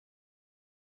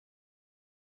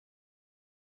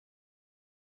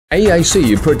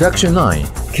AAC production line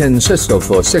consists of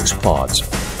 6 parts: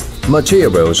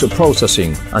 materials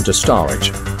processing and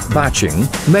storage, batching,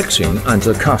 mixing and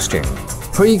casting,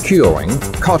 pre-curing,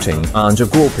 cutting and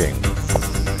grouping,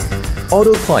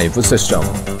 autoclave system,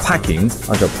 packing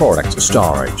and product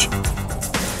storage.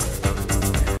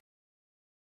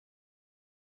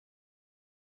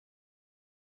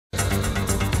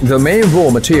 The main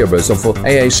raw materials of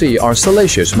AAC are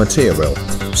siliceous material,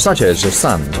 such as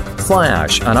sand, fly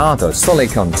ash and other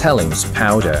silicon tailings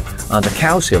powder, and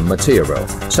calcium material,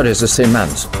 such as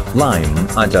cement, lime,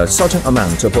 and a certain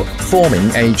amount of forming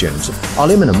agent,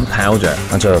 aluminum powder,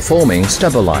 and forming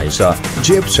stabilizer,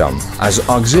 gypsum as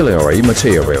auxiliary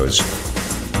materials.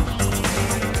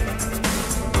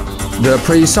 The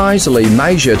precisely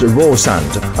measured raw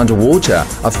sand and water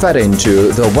are fed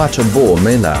into the water bore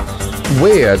miller,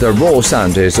 where the raw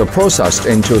sand is processed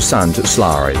into sand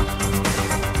slurry.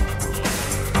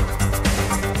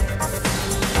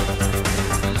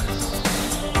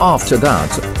 After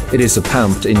that, it is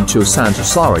pumped into sand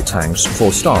slurry tanks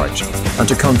for storage and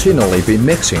to continually be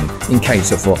mixing in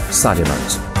case of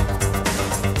sediment.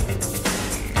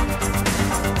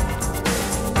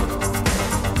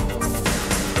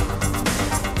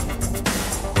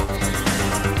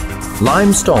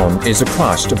 Limestone is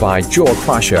crushed by jaw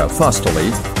crusher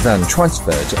firstly, then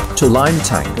transferred to lime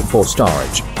tank for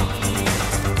storage.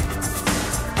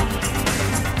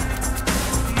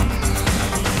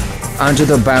 And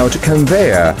the belt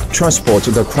conveyor transports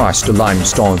the crushed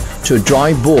limestone to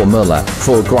dry bore miller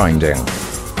for grinding.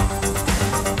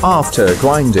 After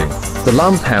grinding, the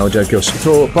lime powder goes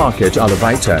through bucket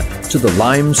elevator to the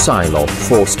lime silo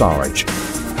for storage.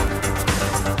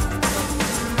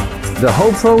 The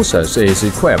whole process is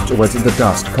equipped with the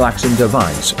dust collection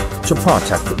device to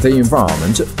protect the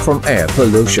environment from air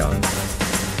pollution.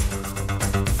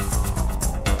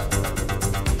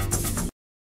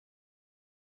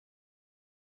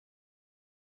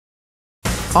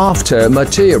 After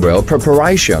material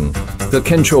preparation, the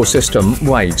control system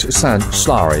weighs sand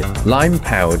slurry, lime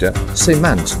powder,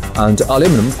 cement, and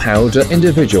aluminum powder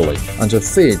individually and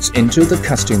feeds into the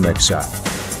casting mixer.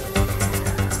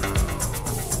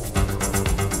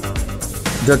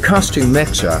 The casting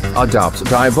mixer adopts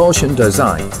diversion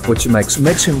design, which makes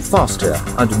mixing faster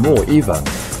and more even.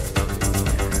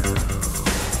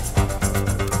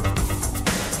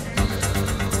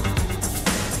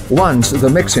 Once the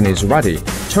mixing is ready,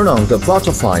 turn on the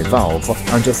butterfly valve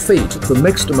and feed the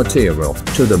mixed material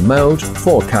to the mold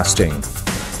for casting.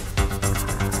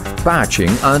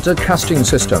 Batching and casting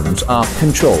systems are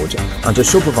controlled and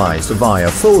supervised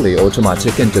via fully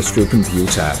automatic industry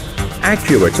computer.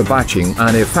 Accurate batching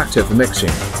and effective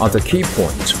mixing are the key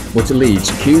points which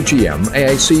leads QGM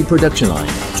AAC production line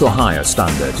to a higher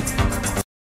standard.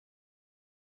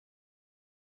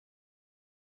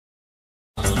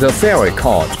 The ferry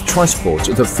cart transports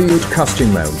the filled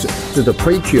casting mold to the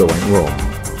pre-curing room.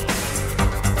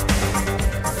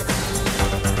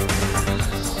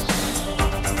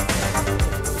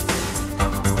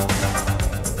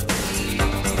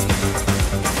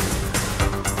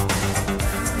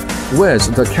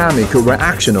 With the chemical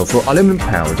reaction of aluminum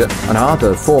powder and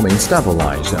other forming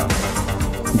stabilizer,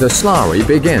 the slurry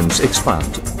begins to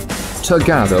expand.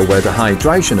 Together with the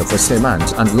hydration of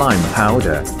cement and lime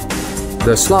powder,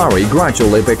 the slurry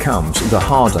gradually becomes the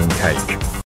hardened cake.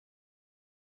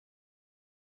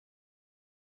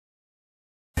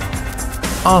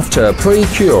 After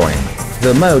pre-curing,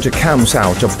 the mold comes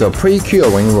out of the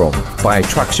pre-curing room by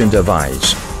traction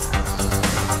device.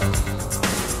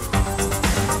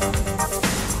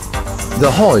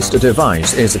 The hoist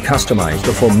device is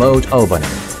customized for mold opening,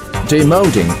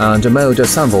 demolding and mold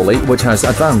assembly, which has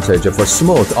advantage of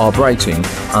smooth operating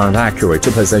and accurate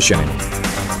positioning.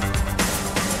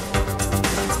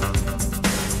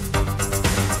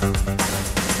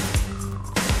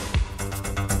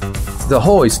 The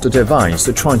hoist device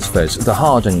transfers the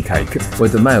hardened cake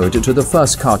with the mold to the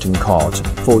first cutting cart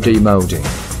for demolding.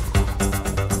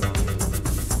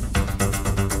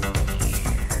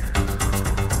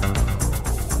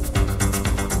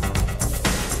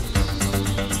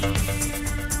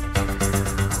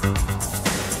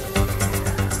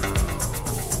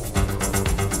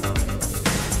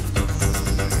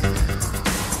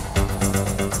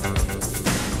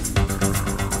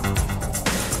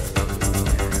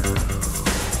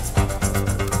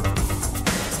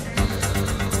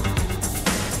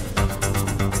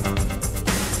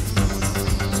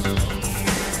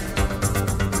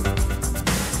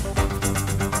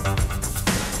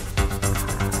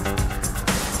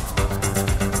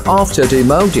 After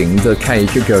demolding, the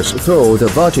cake goes through the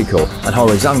vertical and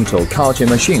horizontal cutting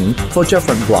machine for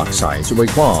different block size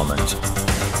requirement.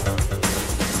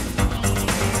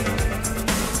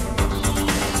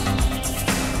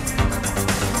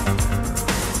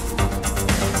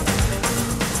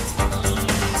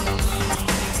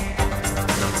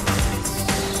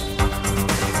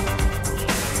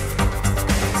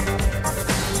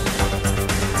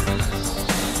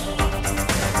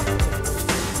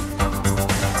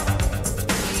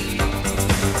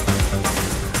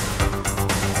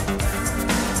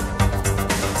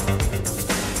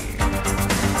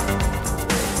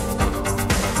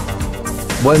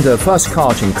 When the first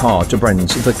cutting cart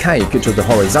brings the cake to the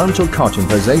horizontal cutting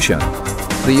position,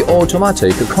 the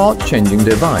automatic cart-changing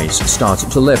device starts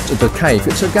to lift the cake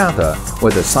together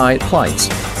with the side plates.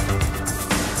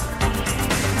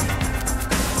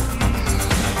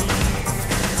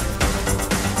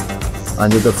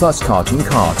 And the first cutting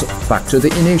cart back to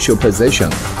the initial position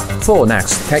for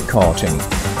next cake cutting.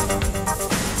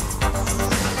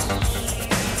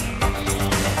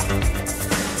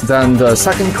 Then the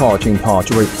second cutting part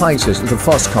replaces the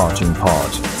first cutting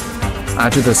part.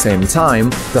 At the same time,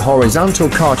 the horizontal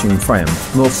cutting frame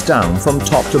moves down from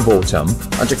top to bottom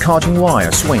and the cutting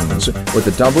wire swings with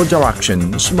the double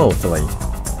direction smoothly.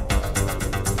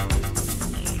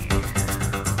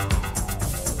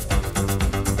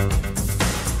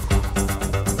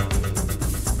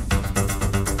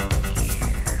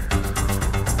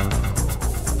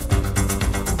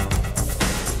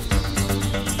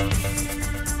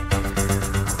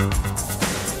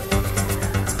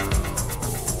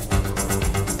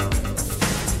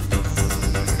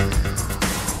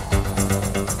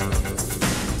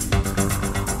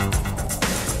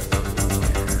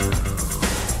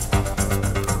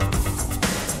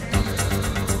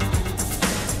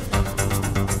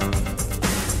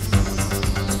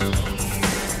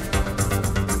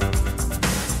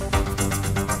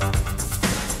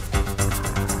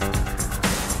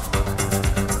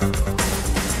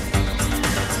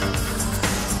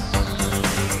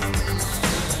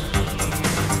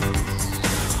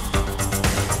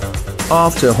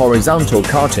 After horizontal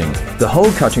cutting, the whole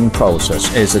cutting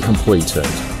process is completed.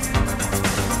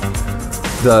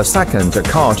 The second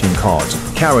cutting cart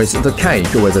carries the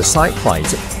cake with the side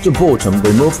plate to bottom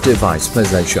remove device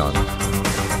position.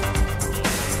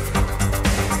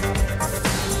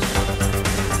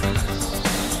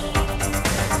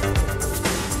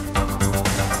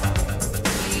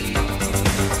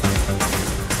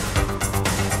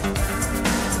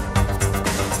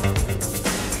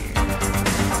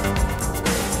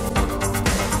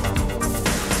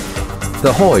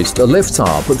 The hoist lifts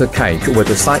up the cake with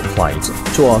the side plate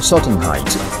to a certain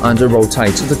height and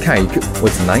rotates the cake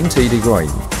with 90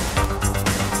 degrees.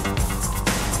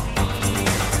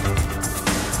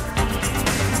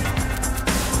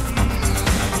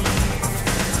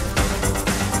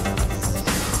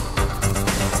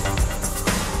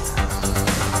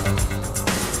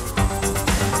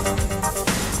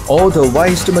 All the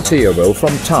waste material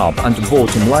from top and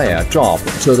bottom layer drop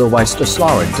to the waste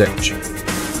slurry ditch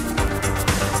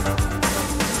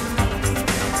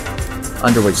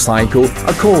and recycle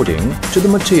according to the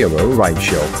material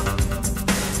ratio.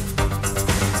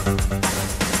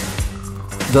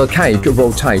 The cake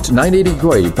rotates 90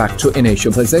 degrees back to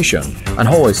initial position, and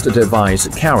hoist device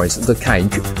carries the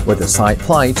cake with the side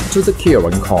plate to the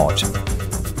curing cart.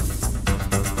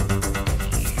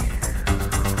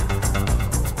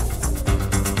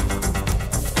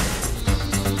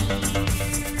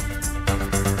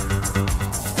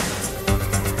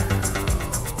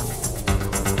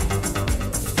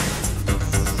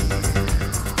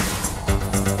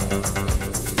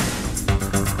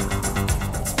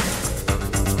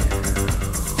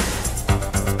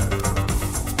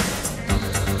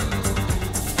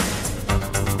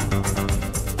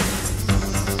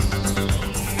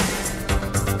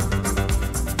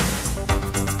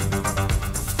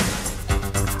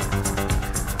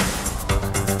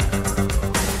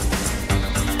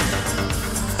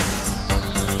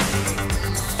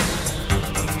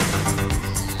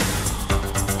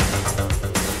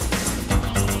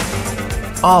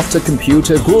 After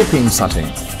computer grouping setting,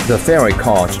 the ferry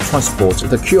cart transports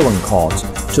the curing cart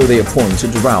to the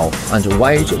appointed rail and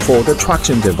wait for the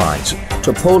traction device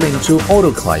to pull into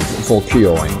autoclave for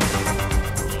curing.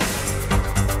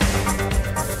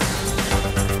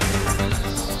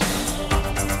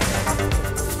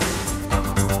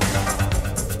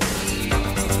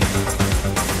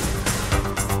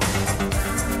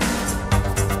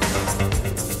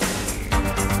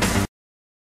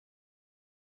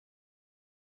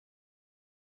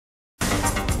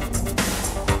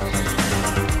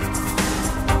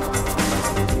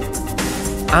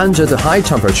 Under the high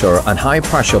temperature and high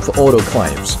pressure of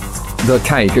autoclaves, the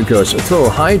cake goes through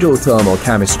hydrothermal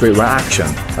chemistry reaction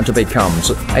and becomes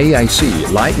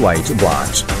AAC lightweight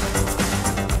blocks.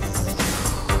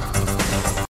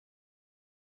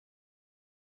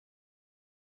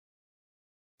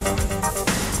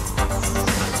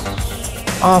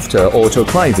 After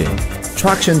autoclaving,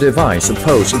 traction device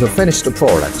pulls the finished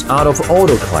product out of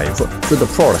autoclave to the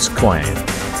product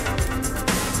crane.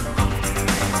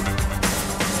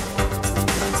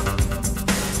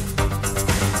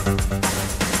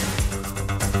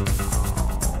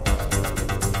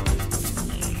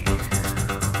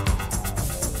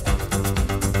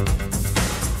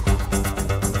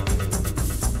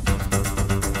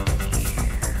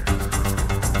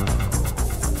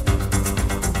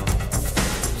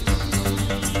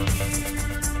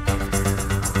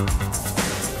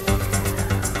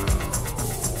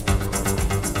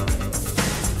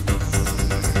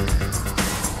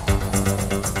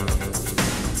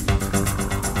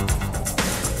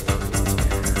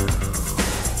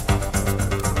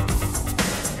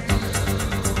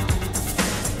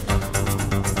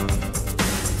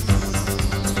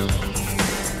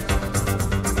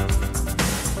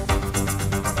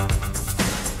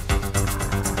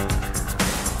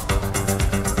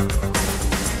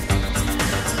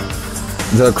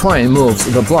 The crane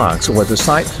moves the blocks with the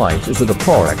side plate to the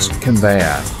product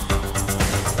conveyor.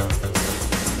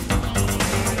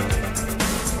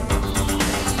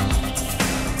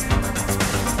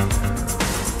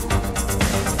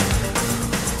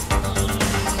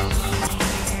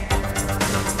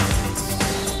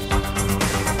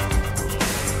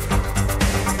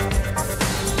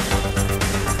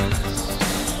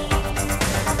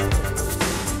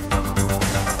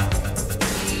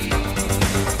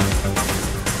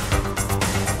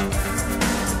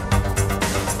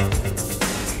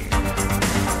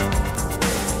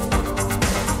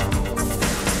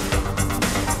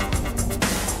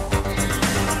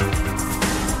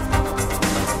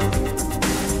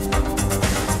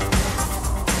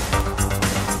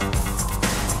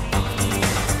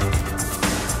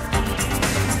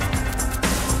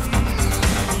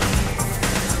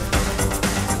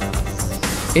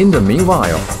 In the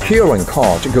meanwhile, curing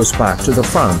cord goes back to the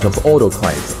front of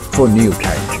autoclave for new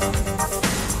cake.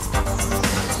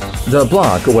 The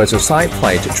block with the side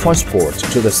plate transport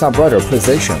to the separator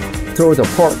position through the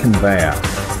port conveyor.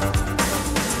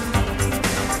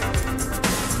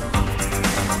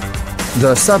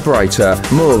 The separator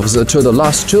moves to the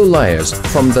last two layers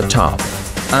from the top,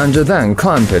 and then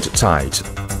clamp it tight.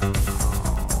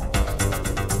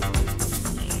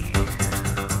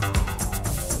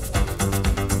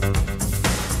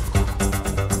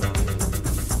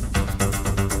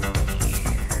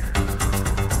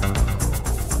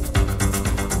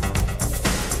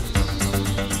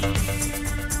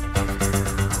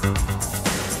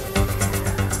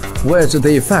 With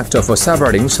the effect of a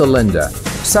separating cylinder,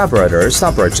 separator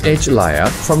separates each layer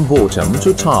from bottom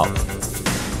to top.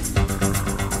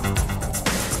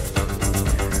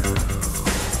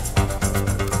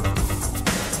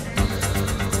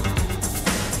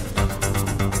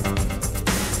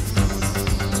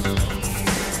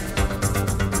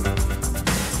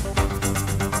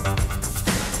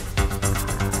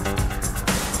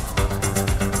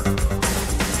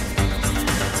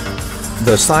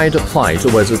 The side plate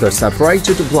with the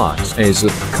separated blocks is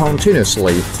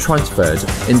continuously transferred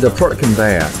in the product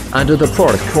conveyor, and the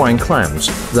product crane clamps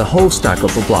the whole stack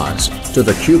of blocks to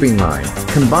the cubing line,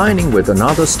 combining with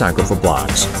another stack of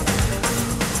blocks.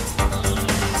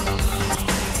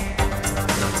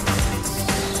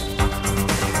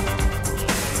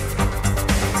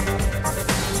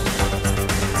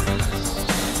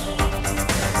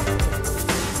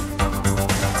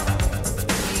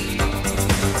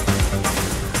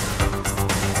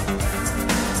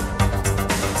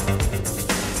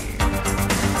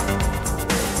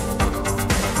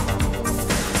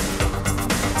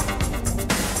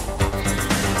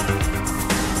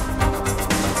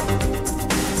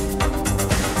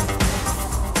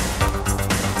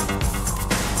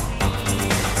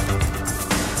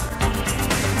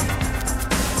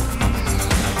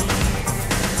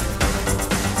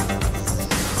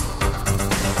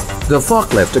 The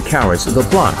forklift carries the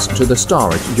blocks to the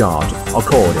storage yard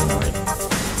accordingly.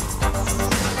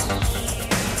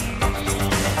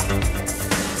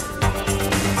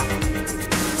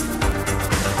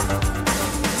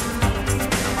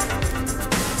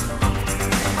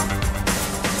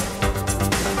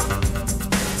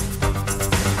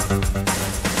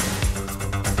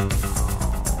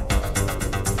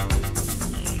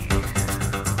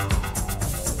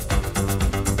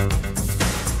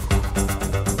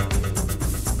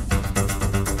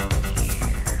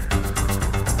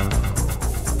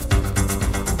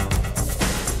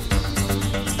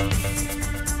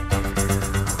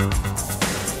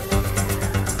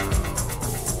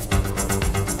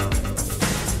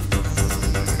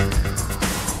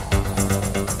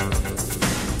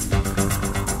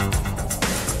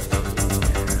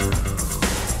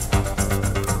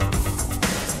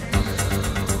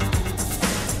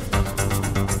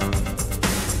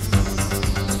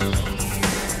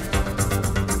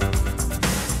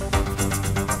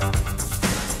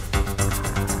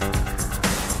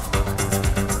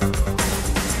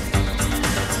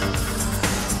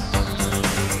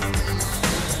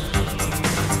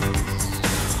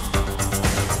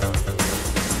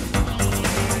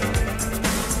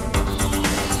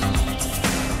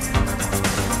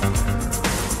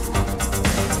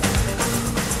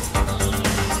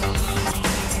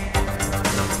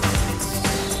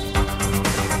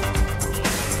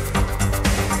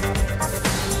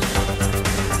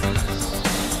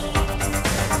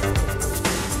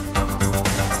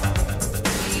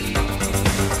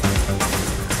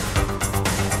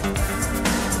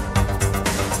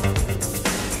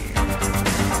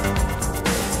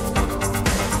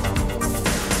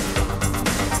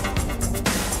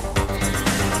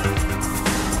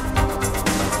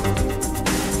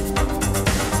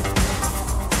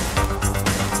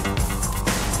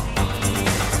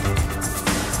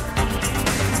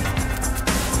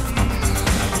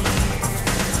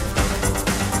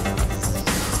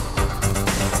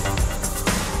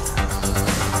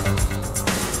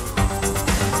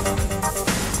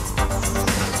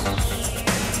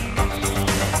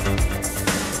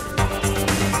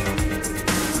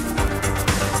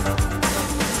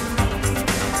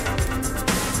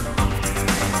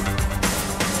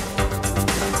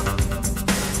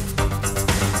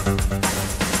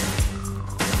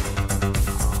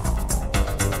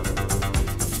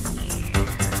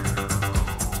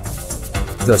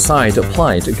 The side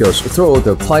plate goes through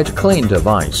the plate clean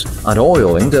device and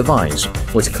oiling device,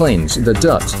 which cleans the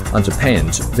dirt and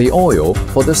paints the oil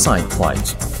for the side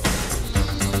plate.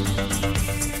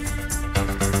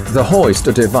 The hoist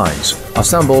device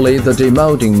assembles the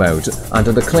demolding mold and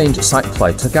the cleaned side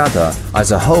plate together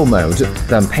as a whole mold,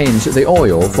 then paints the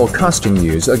oil for casting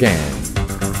use again.